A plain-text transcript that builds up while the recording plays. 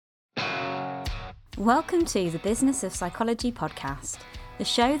Welcome to the Business of Psychology podcast, the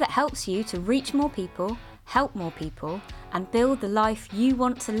show that helps you to reach more people, help more people, and build the life you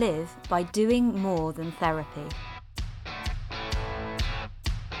want to live by doing more than therapy.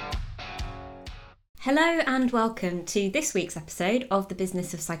 Hello and welcome to this week's episode of the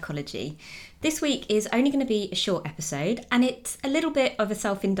Business of Psychology. This week is only going to be a short episode, and it's a little bit of a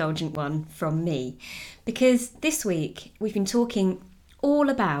self-indulgent one from me, because this week we've been talking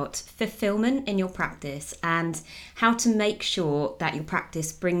all about fulfillment in your practice and how to make sure that your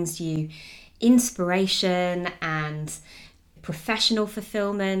practice brings you inspiration and professional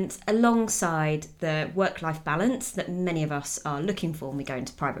fulfillment alongside the work-life balance that many of us are looking for when we go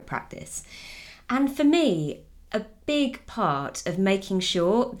into private practice. And for me, a big part of making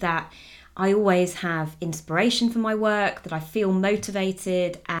sure that I always have inspiration for my work, that I feel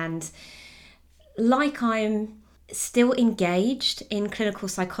motivated and like I'm still engaged in clinical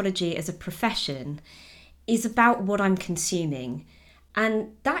psychology as a profession is about what I'm consuming.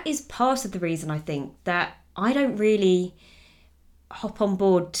 And that is part of the reason I think that I don't really hop on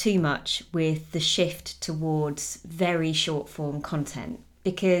board too much with the shift towards very short form content,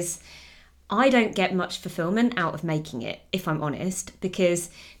 because I don't get much fulfillment out of making it, if I'm honest, because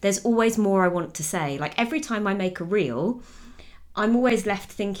there's always more I want to say. Like every time I make a reel, I'm always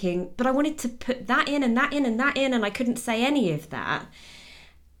left thinking, but I wanted to put that in and that in and that in, and I couldn't say any of that.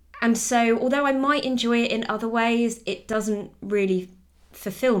 And so, although I might enjoy it in other ways, it doesn't really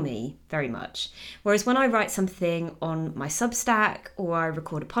fulfill me very much. Whereas when I write something on my Substack, or I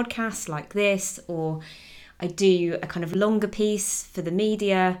record a podcast like this, or I do a kind of longer piece for the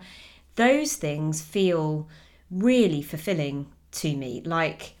media, those things feel really fulfilling to me.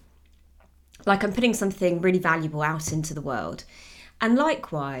 Like I'm putting something really valuable out into the world. And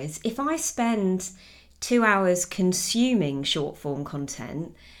likewise, if I spend 2 hours consuming short form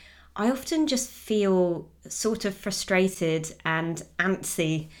content, I often just feel sort of frustrated and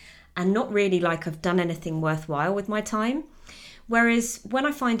antsy and not really like I've done anything worthwhile with my time. Whereas when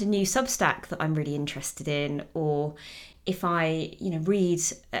I find a new Substack that I'm really interested in, or if I, read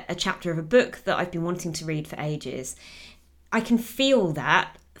a chapter of a book that I've been wanting to read for ages, I can feel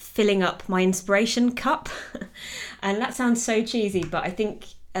that filling up my inspiration cup. And that sounds so cheesy, but I think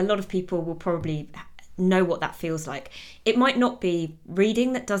a lot of people will probably know what that feels like. It might not be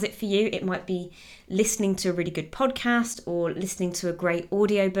reading that does it for you. It might be listening to a really good podcast, or listening to a great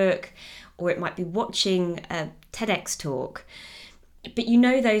audiobook, or it might be watching a TEDx talk. But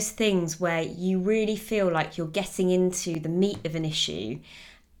those things where you really feel like you're getting into the meat of an issue,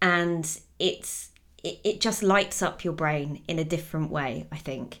 and it just lights up your brain in a different way, I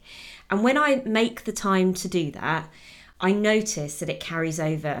think. And when I make the time to do that, I notice that it carries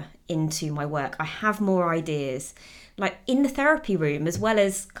over into my work. I have more ideas, like in the therapy room, as well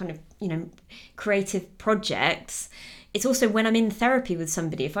as kind of, creative projects. It's also when I'm in therapy with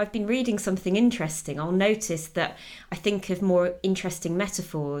somebody, if I've been reading something interesting, I'll notice that I think of more interesting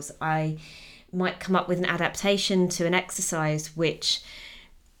metaphors. I might come up with an adaptation to an exercise, which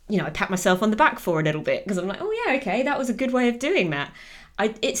I pat myself on the back for a little bit, because I'm like, oh yeah, okay, that was a good way of doing that.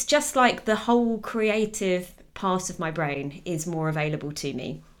 It's just like the whole creative part of my brain is more available to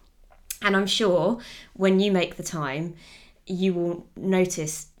me. And I'm sure when you make the time, you will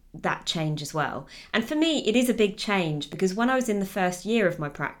notice that change as well. And for me, it is a big change, because when I was in the first year of my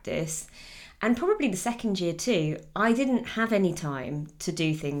practice, and probably the second year too, I didn't have any time to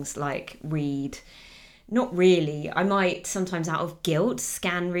do things like read. Not really. I might sometimes out of guilt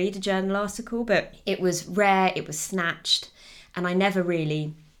scan read a journal article, but it was rare, it was snatched, and I never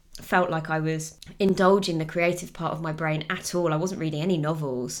really felt like I was indulging the creative part of my brain at all. I wasn't reading any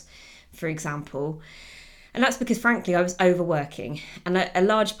novels, for example. And that's because, frankly, I was overworking. And a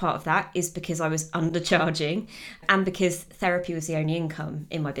large part of that is because I was undercharging, and because therapy was the only income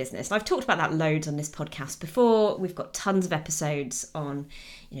in my business. And I've talked about that loads on this podcast before. We've got tons of episodes on,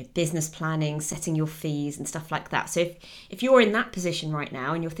 business planning, setting your fees and stuff like that. So if you're in that position right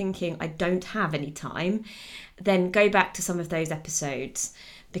now and you're thinking, I don't have any time, then go back to some of those episodes,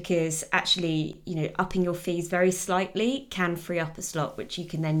 because actually, upping your fees very slightly can free up a slot, which you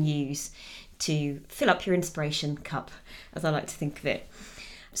can then use to fill up your inspiration cup, as I like to think of it.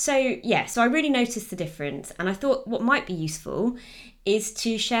 So I really noticed the difference, and I thought what might be useful is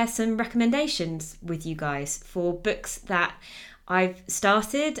to share some recommendations with you guys for books that I've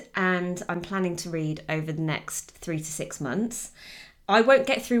started and I'm planning to read over the next 3 to 6 months. I won't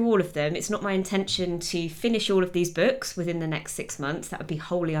get through all of them. It's not my intention to finish all of these books within the next 6 months. That would be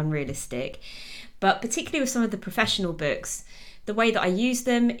wholly unrealistic. But particularly with some of the professional books, the way that I use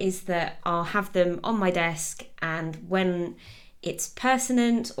them is that I'll have them on my desk, and when it's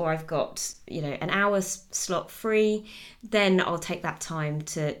pertinent or I've got, an hour slot free, then I'll take that time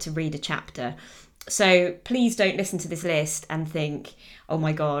to read a chapter. So please don't listen to this list and think, oh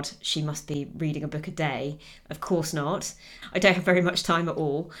my God, she must be reading a book a day. Of course not. I don't have very much time at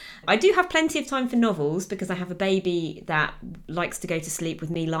all. I do have plenty of time for novels because I have a baby that likes to go to sleep with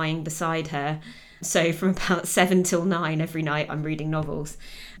me lying beside her. So from about 7 till 9 every night, I'm reading novels.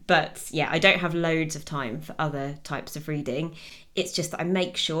 But yeah, I don't have loads of time for other types of reading. It's just that I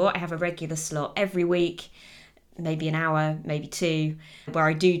make sure I have a regular slot every week, maybe an hour, maybe 2, where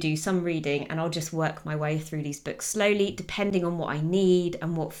I do some reading, and I'll just work my way through these books slowly, depending on what I need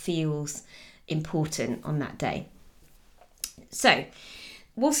and what feels important on that day. So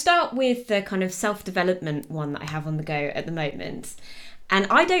we'll start with the kind of self-development one that I have on the go at the moment. And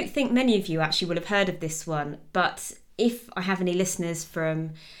I don't think many of you actually will have heard of this one, but if I have any listeners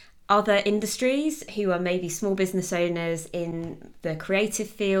from other industries who are maybe small business owners in the creative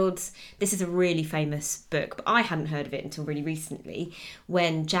fields, this is a really famous book, but I hadn't heard of it until really recently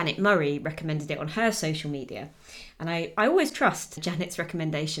when Janet Murray recommended it on her social media. And I always trust Janet's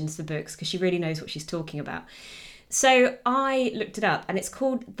recommendations for books because she really knows what she's talking about. So I looked it up, and it's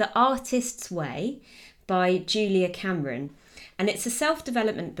called The Artist's Way by Julia Cameron. And it's a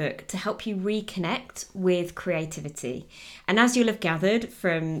self-development book to help you reconnect with creativity. And as you'll have gathered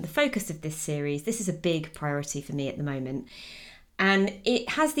from the focus of this series, this is a big priority for me at the moment. And it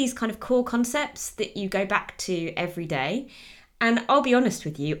has these kind of core concepts that you go back to every day. And I'll be honest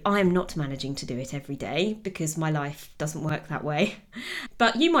with you, I'm not managing to do it every day because my life doesn't work that way.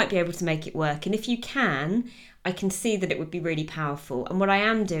 But you might be able to make it work. And if you can, I can see that it would be really powerful. And what I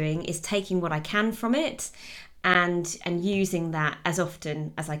am doing is taking what I can from it and using that as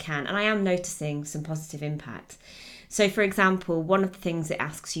often as I can. And I am noticing some positive impact. So for example, one of the things it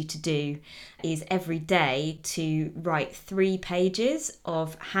asks you to do is every day to write 3 pages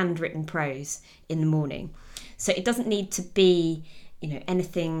of handwritten prose in the morning. So it doesn't need to be,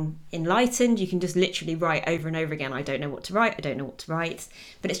 anything enlightened. You can just literally write over and over again. I don't know what to write.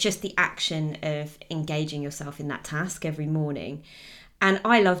 But it's just the action of engaging yourself in that task every morning. And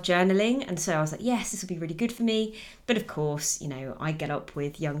I love journaling, and so I was like, yes, this will be really good for me. But of course, I get up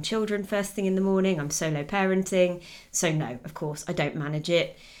with young children first thing in the morning. I'm solo parenting. So no, of course, I don't manage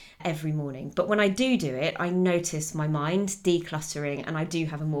it every morning. But when I do it, I notice my mind decluttering, and I do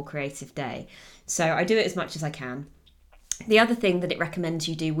have a more creative day. So I do it as much as I can. The other thing that it recommends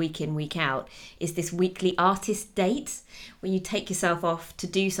you do week in, week out is this weekly artist date, where you take yourself off to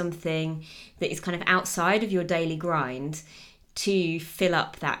do something that is kind of outside of your daily grind, to fill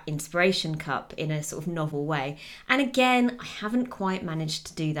up that inspiration cup in a sort of novel way. And again, I haven't quite managed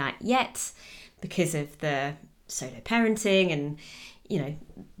to do that yet because of the solo parenting and,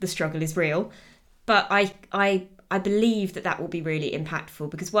 the struggle is real. But I believe that will be really impactful,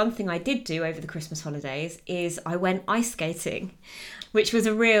 because one thing I did do over the Christmas holidays is I went ice skating, which was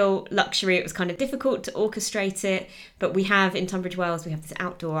a real luxury. It was kind of difficult to orchestrate it, but we have in Tunbridge Wells, we have this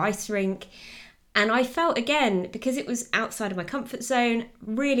outdoor ice rink. And I felt, again, because it was outside of my comfort zone,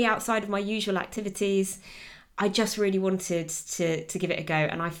 really outside of my usual activities, I just really wanted to give it a go.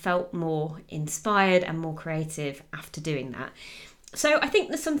 And I felt more inspired and more creative after doing that. So I think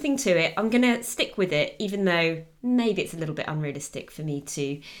there's something to it. I'm going to stick with it, even though maybe it's a little bit unrealistic for me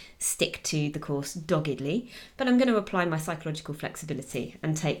to stick to the course doggedly. But I'm going to apply my psychological flexibility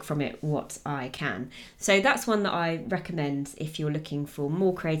and take from it what I can. So that's one that I recommend if you're looking for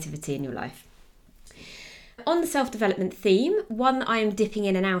more creativity in your life. On the self-development theme, one that I am dipping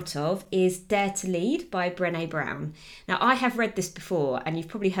in and out of is Dare to Lead by Brené Brown. Now, I have read this before, and you've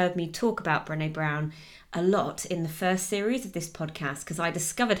probably heard me talk about Brené Brown a lot in the first series of this podcast, because I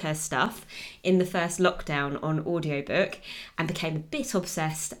discovered her stuff in the first lockdown on audiobook and became a bit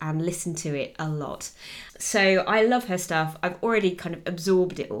obsessed and listened to it a lot. So I love her stuff. I've already kind of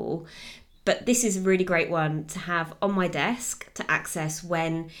absorbed it all. But this is a really great one to have on my desk to access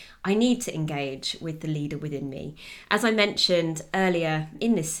when I need to engage with the leader within me. As I mentioned earlier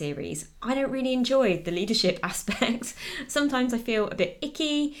in this series, I don't really enjoy the leadership aspect. Sometimes I feel a bit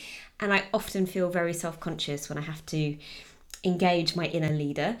icky, and I often feel very self-conscious when I have to engage my inner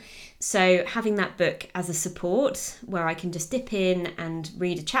leader. So having that book as a support where I can just dip in and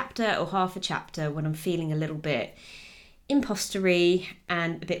read a chapter or half a chapter when I'm feeling a little bit impostery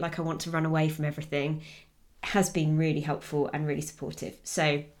and a bit like I want to run away from everything has been really helpful and really supportive.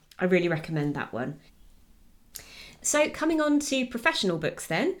 So I really recommend that one. So coming on to professional books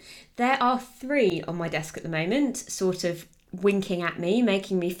then, there are 3 on my desk at the moment, sort of winking at me,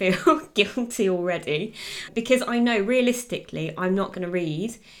 making me feel guilty already, because I know realistically I'm not going to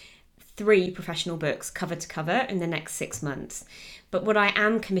read 3 professional books cover to cover in the next 6 months. But what I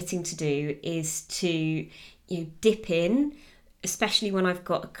am committing to do is to dip in, especially when I've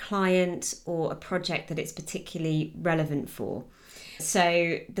got a client or a project that it's particularly relevant for.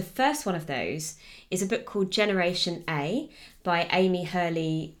 So the first one of those is a book called Generation A by Amy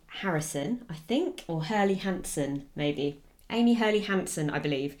Hurley Harrison, I think, or Hurley Hanson, maybe. Amy Hurley Hanson, I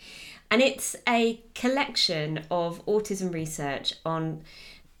believe. And it's a collection of autism research on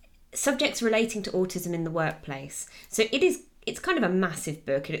subjects relating to autism in the workplace. So it's kind of a massive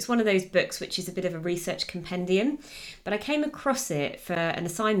book, and it's one of those books which is a bit of a research compendium. But I came across it for an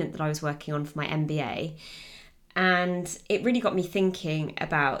assignment that I was working on for my MBA. And it really got me thinking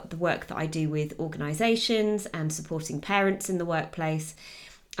about the work that I do with organisations and supporting parents in the workplace.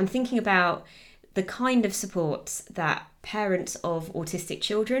 I'm thinking about the kind of supports that parents of autistic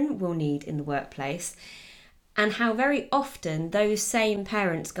children will need in the workplace, and how very often those same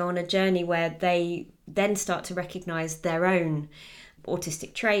parents go on a journey where they then start to recognise their own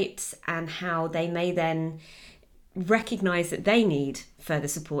autistic traits, and how they may then recognise that they need further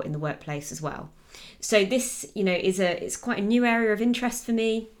support in the workplace as well. So this, it's quite a new area of interest for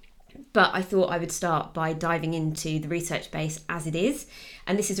me, but I thought I would start by diving into the research base as it is.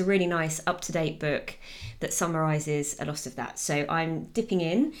 And this is a really nice up-to-date book that summarises a lot of that. So I'm dipping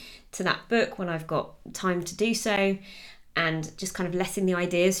in to that book when I've got time to do so, and just kind of letting the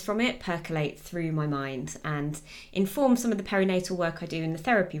ideas from it percolate through my mind and inform some of the perinatal work I do in the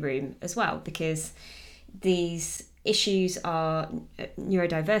therapy room as well, because these issues are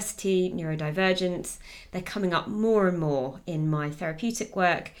neurodiversity, neurodivergence. They're coming up more and more in my therapeutic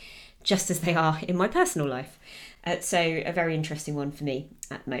work, just as they are in my personal life. So a very interesting one for me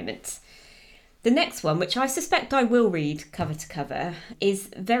at the moment. The next one, which I suspect I will read cover to cover, is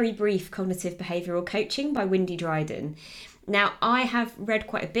Very Brief Cognitive Behavioural Coaching by Wendy Dryden. Now, I have read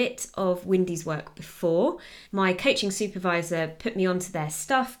quite a bit of Wendy's work before. My coaching supervisor put me onto their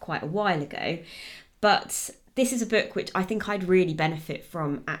stuff quite a while ago, but this is a book which I think I'd really benefit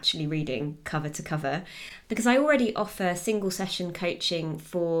from actually reading cover to cover, because I already offer single session coaching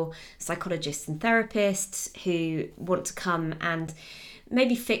for psychologists and therapists who want to come and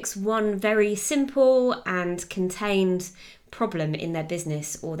maybe fix one very simple and contained problem in their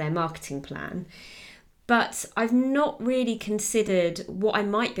business or their marketing plan. But I've not really considered what I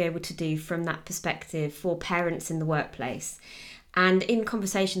might be able to do from that perspective for parents in the workplace. And in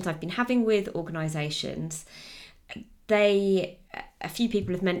conversations I've been having with organisations, a few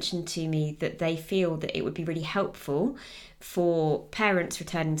people have mentioned to me that they feel that it would be really helpful for parents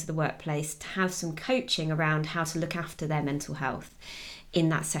returning to the workplace to have some coaching around how to look after their mental health in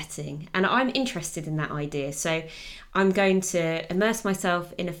that setting. And I'm interested in that idea. So I'm going to immerse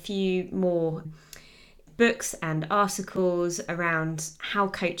myself in a few more books and articles around how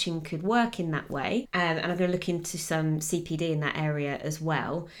coaching could work in that way. And I'm going to look into some CPD in that area as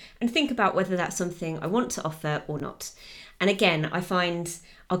well, and think about whether that's something I want to offer or not. And again, I find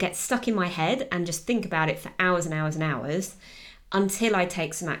I'll get stuck in my head and just think about it for hours and hours and hours until I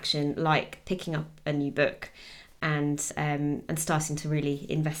take some action, like picking up a new book and starting to really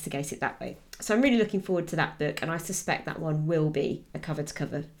investigate it that way. So I'm really looking forward to that book, and I suspect that one will be a cover to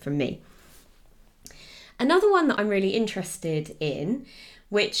cover from me. Another one that I'm really interested in,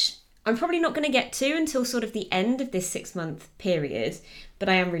 which I'm probably not going to get to until sort of the end of this 6-month period, but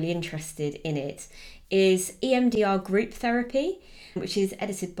I am really interested in it, is EMDR Group Therapy, which is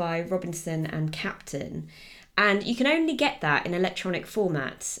edited by Robinson and Captain. And you can only get that in electronic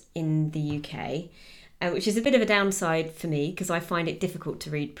format in the UK, which is a bit of a downside for me because I find it difficult to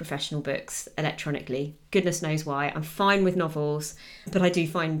read professional books electronically. Goodness knows why. I'm fine with novels, but I do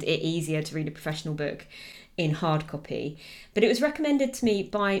find it easier to read a professional book in hard copy. But it was recommended to me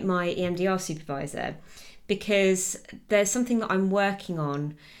by my EMDR supervisor because there's something that I'm working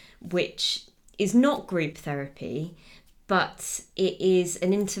on which is not group therapy, but it is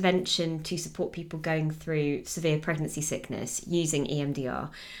an intervention to support people going through severe pregnancy sickness using EMDR.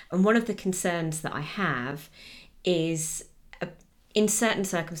 And one of the concerns that I have is, in certain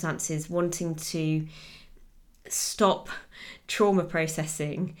circumstances, wanting to stop trauma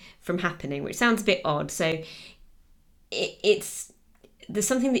processing from happening, which sounds a bit odd. So there's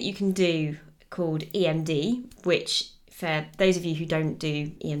something that you can do called EMD, which for those of you who don't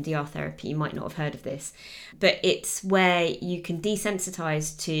do EMDR therapy, you might not have heard of this, but it's where you can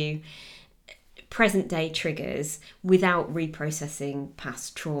desensitize to present day triggers without reprocessing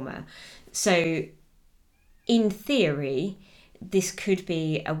past trauma. So in theory, this could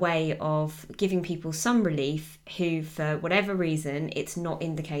be a way of giving people some relief who, for whatever reason, it's not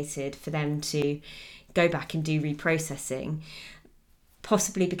indicated for them to go back and do reprocessing.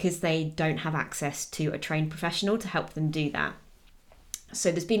 possibly because they don't have access to a trained professional to help them do that.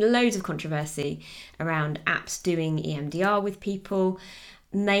 So there's been loads of controversy around apps doing EMDR with people,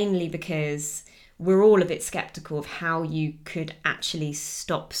 mainly because we're all a bit skeptical of how you could actually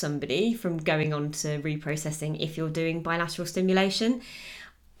stop somebody from going on to reprocessing if you're doing bilateral stimulation.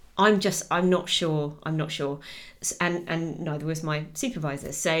 I'm not sure. And neither was my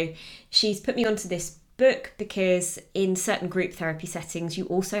supervisor. So she's put me onto this book because in certain group therapy settings, you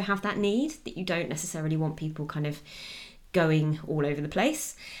also have that need that you don't necessarily want people kind of going all over the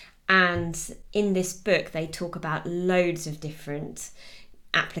place. And in this book, they talk about loads of different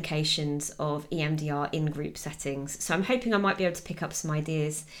applications of EMDR in group settings. So I'm hoping I might be able to pick up some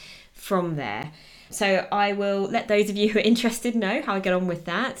ideas from there. So I will let those of you who are interested know how I get on with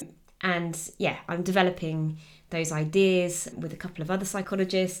that. And yeah, I'm developing those ideas with a couple of other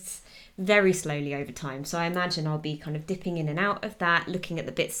psychologists very slowly over time. So I imagine I'll be kind of dipping in and out of that, looking at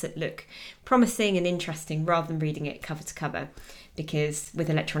the bits that look promising and interesting rather than reading it cover to cover, because with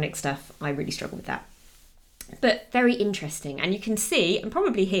electronic stuff, I really struggle with that. But very interesting. And you can see and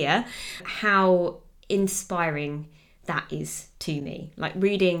probably hear how inspiring that is to me. Like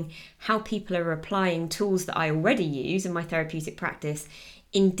reading how people are applying tools that I already use in my therapeutic practice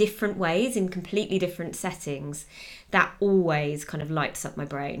in different ways, in completely different settings, that always kind of lights up my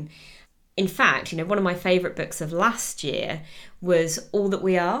brain. In fact, one of my favourite books of last year was All That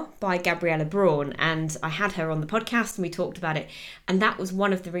We Are by Gabriella Braun, and I had her on the podcast and we talked about it, and that was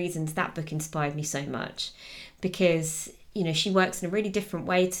one of the reasons that book inspired me so much, because she works in a really different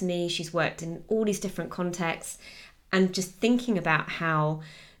way to me. She's worked in all these different contexts, and just thinking about how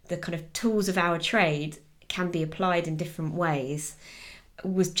the kind of tools of our trade can be applied in different ways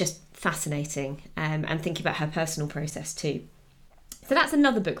was just fascinating, and thinking about her personal process too. So that's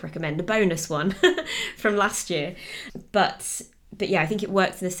another book recommend, a bonus one from last year. But yeah, I think it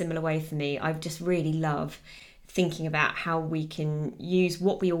works in a similar way for me. I just really love thinking about how we can use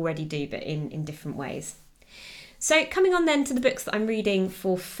what we already do, but in different ways. So coming on then to the books that I'm reading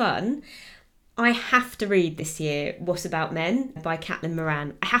for fun, I have to read this year What About Men by Caitlin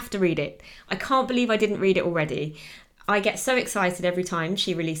Moran. I have to read it. I can't believe I didn't read it already. I get so excited every time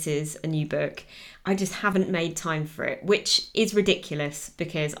she releases a new book. I just haven't made time for it, which is ridiculous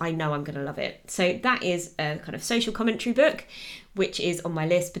because I know I'm going to love it. So that is a kind of social commentary book, which is on my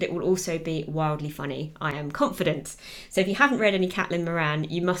list, but it will also be wildly funny, I am confident. So if you haven't read any Caitlin Moran,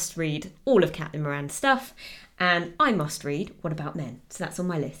 you must read all of Caitlin Moran's stuff, and I must read What About Men? So that's on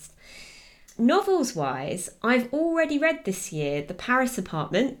my list. Novels-wise, I've already read this year The Paris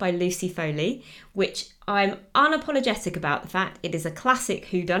Apartment by Lucy Foley, which I'm unapologetic about the fact it is a classic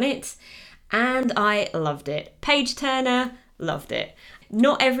whodunit, and I loved it. Page Turner, loved it.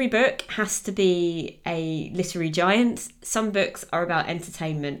 Not every book has to be a literary giant. Some books are about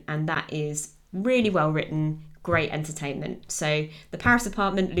entertainment, and that is really well written, great entertainment. So The Paris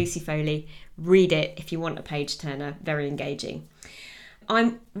Apartment, Lucy Foley, read it if you want a page turner, very engaging.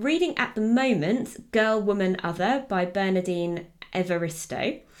 I'm reading at the moment Girl, Woman, Other by Bernardine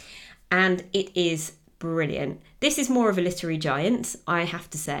Evaristo, and it is brilliant. This is more of a literary giant, I have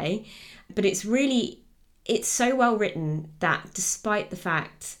to say, but it's so well written that despite the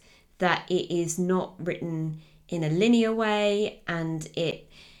fact that it is not written in a linear way and it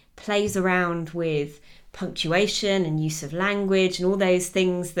plays around with punctuation and use of language and all those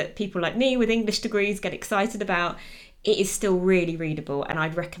things that people like me with English degrees get excited about, it is still really readable, and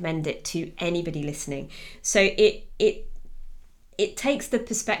I'd recommend it to anybody listening. So it takes the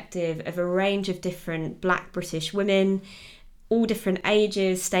perspective of a range of different Black British women, all different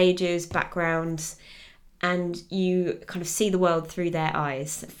ages, stages, backgrounds, and you kind of see the world through their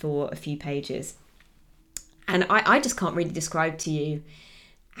eyes for a few pages. And I just can't really describe to you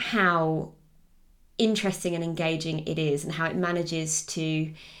how interesting and engaging it is, and how it manages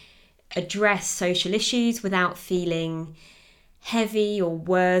to address social issues without feeling heavy or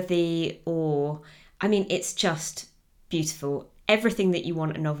worthy, it's just beautiful. Everything that you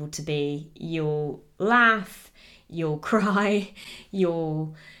want a novel to be. You'll laugh, you'll cry,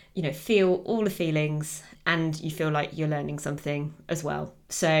 you'll feel all the feelings, and you feel like you're learning something as well.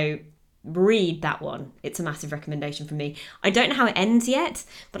 So read that one. It's a massive recommendation from me. I don't know how it ends yet,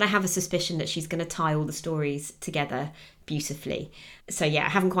 but I have a suspicion that she's going to tie all the stories together beautifully. So yeah, I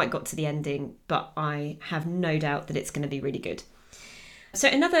haven't quite got to the ending, but I have no doubt that it's going to be really good. So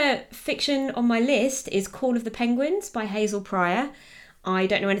another fiction on my list is Call of the Penguins by Hazel Pryor. I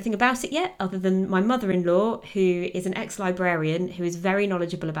don't know anything about it yet, other than my mother-in-law, who is an ex-librarian who is very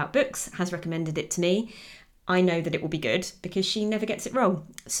knowledgeable about books, has recommended it to me. I know that it will be good because she never gets it wrong.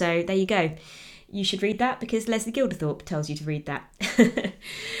 So there you go. you should read that because Leslie Gilderthorpe tells you to read that.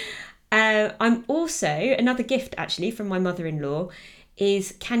 I'm also, another gift actually from my mother-in-law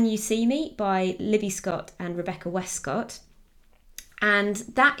is Can You See Me by Libby Scott and Rebecca Westcott. And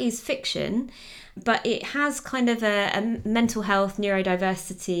that is fiction, but it has kind of a mental health,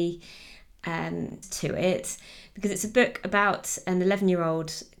 neurodiversity to it, because it's a book about an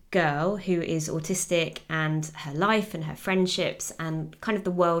 11-year-old girl who is autistic and her life and her friendships and kind of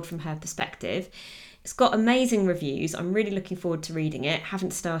the world from her perspective. It's got amazing reviews. I'm really looking forward to reading it.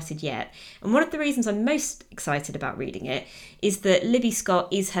 Haven't started yet. And one of the reasons I'm most excited about reading it is that Libby Scott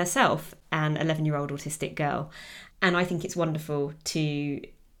is herself an 11-year-old autistic girl. And I think it's wonderful to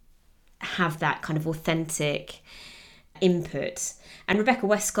have that kind of authentic input. And Rebecca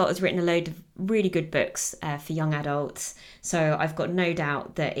Westcott has written a load of really good books for young adults. So I've got no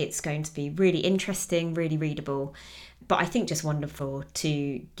doubt that it's going to be really interesting, really readable. But I think just wonderful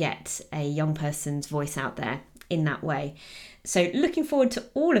to get a young person's voice out there in that way. So looking forward to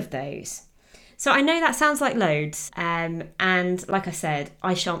all of those. So I know that sounds like loads. And like I said,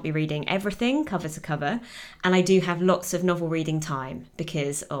 I shan't be reading everything cover to cover. And I do have lots of novel reading time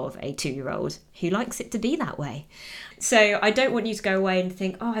because of a 2-year-old who likes it to be that way. So I don't want you to go away and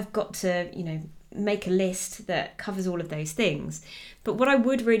think, oh, I've got to, make a list that covers all of those things. But what I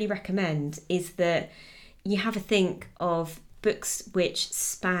would really recommend is that you have a think of books which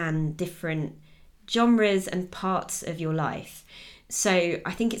span different genres and parts of your life. So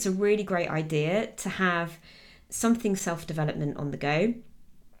I think it's a really great idea to have something self-development on the go.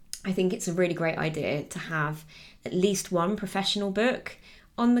 I think it's a really great idea to have at least one professional book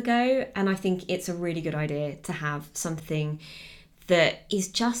on the go. And I think it's a really good idea to have something that is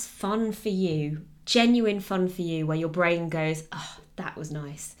just fun for you, genuine fun for you, where your brain goes, oh, that was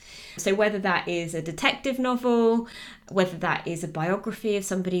nice. So whether that is a detective novel, whether that is a biography of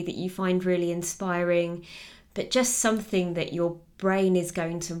somebody that you find really inspiring, but just something that your brain is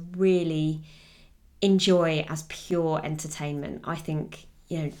going to really enjoy as pure entertainment. I think,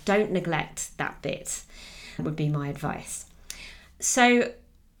 don't neglect that bit, would be my advice. So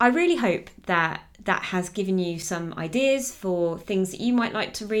I really hope that has given you some ideas for things that you might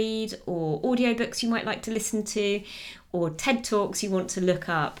like to read, or audiobooks you might like to listen to, or TED Talks you want to look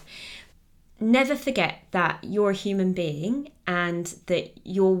up. Never forget that you're a human being and that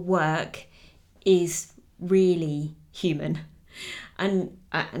your work is really human. And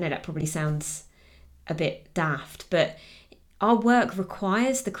I know that probably sounds a bit daft, but our work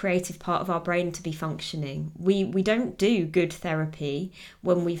requires the creative part of our brain to be functioning. We don't do good therapy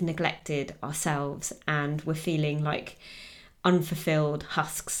when we've neglected ourselves and we're feeling like unfulfilled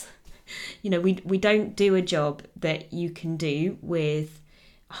husks. We don't do a job that you can do with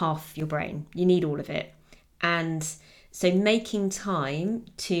half your brain. You need all of it. And so making time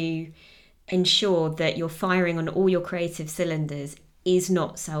to ensure that you're firing on all your creative cylinders is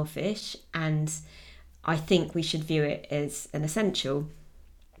not selfish, and I think we should view it as an essential.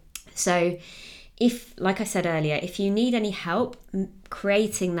 So if, like I said earlier, if you need any help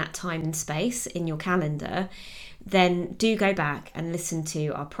creating that time and space in your calendar, then do go back and listen to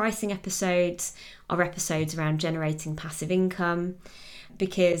our pricing episodes, our episodes around generating passive income,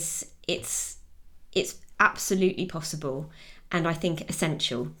 because it's absolutely possible, and I think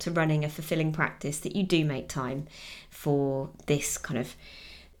essential to running a fulfilling practice, that you do make time for this kind of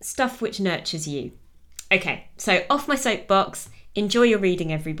stuff which nurtures you. Okay, so off my soapbox, enjoy your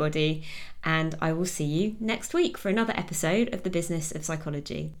reading, everybody, and I will see you next week for another episode of The Business of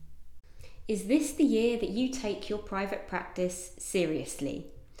Psychology. Is this the year that you take your private practice seriously?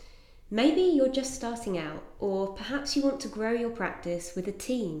 Maybe you're just starting out, or perhaps you want to grow your practice with a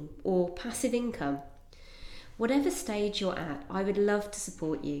team or passive income. Whatever stage you're at, I would love to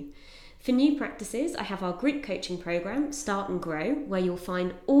support you. For new practices, I have our group coaching program, Start and Grow, where you'll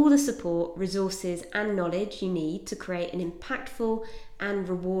find all the support, resources and knowledge you need to create an impactful and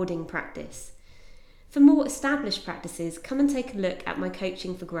rewarding practice. For more established practices, come and take a look at my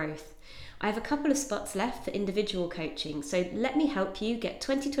Coaching for Growth. I have a couple of spots left for individual coaching, so let me help you get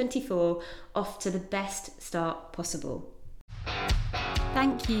 2024 off to the best start possible.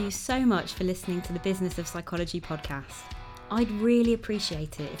 Thank you so much for listening to the Business of Psychology podcast. I'd really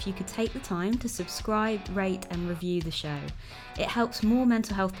appreciate it if you could take the time to subscribe, rate and review the show. It helps more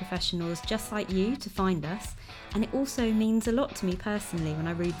mental health professionals just like you to find us, and it also means a lot to me personally when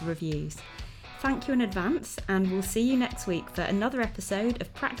I read the reviews. Thank you in advance, and we'll see you next week for another episode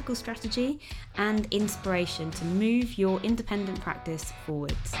of practical strategy and inspiration to move your independent practice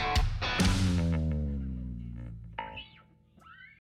forwards.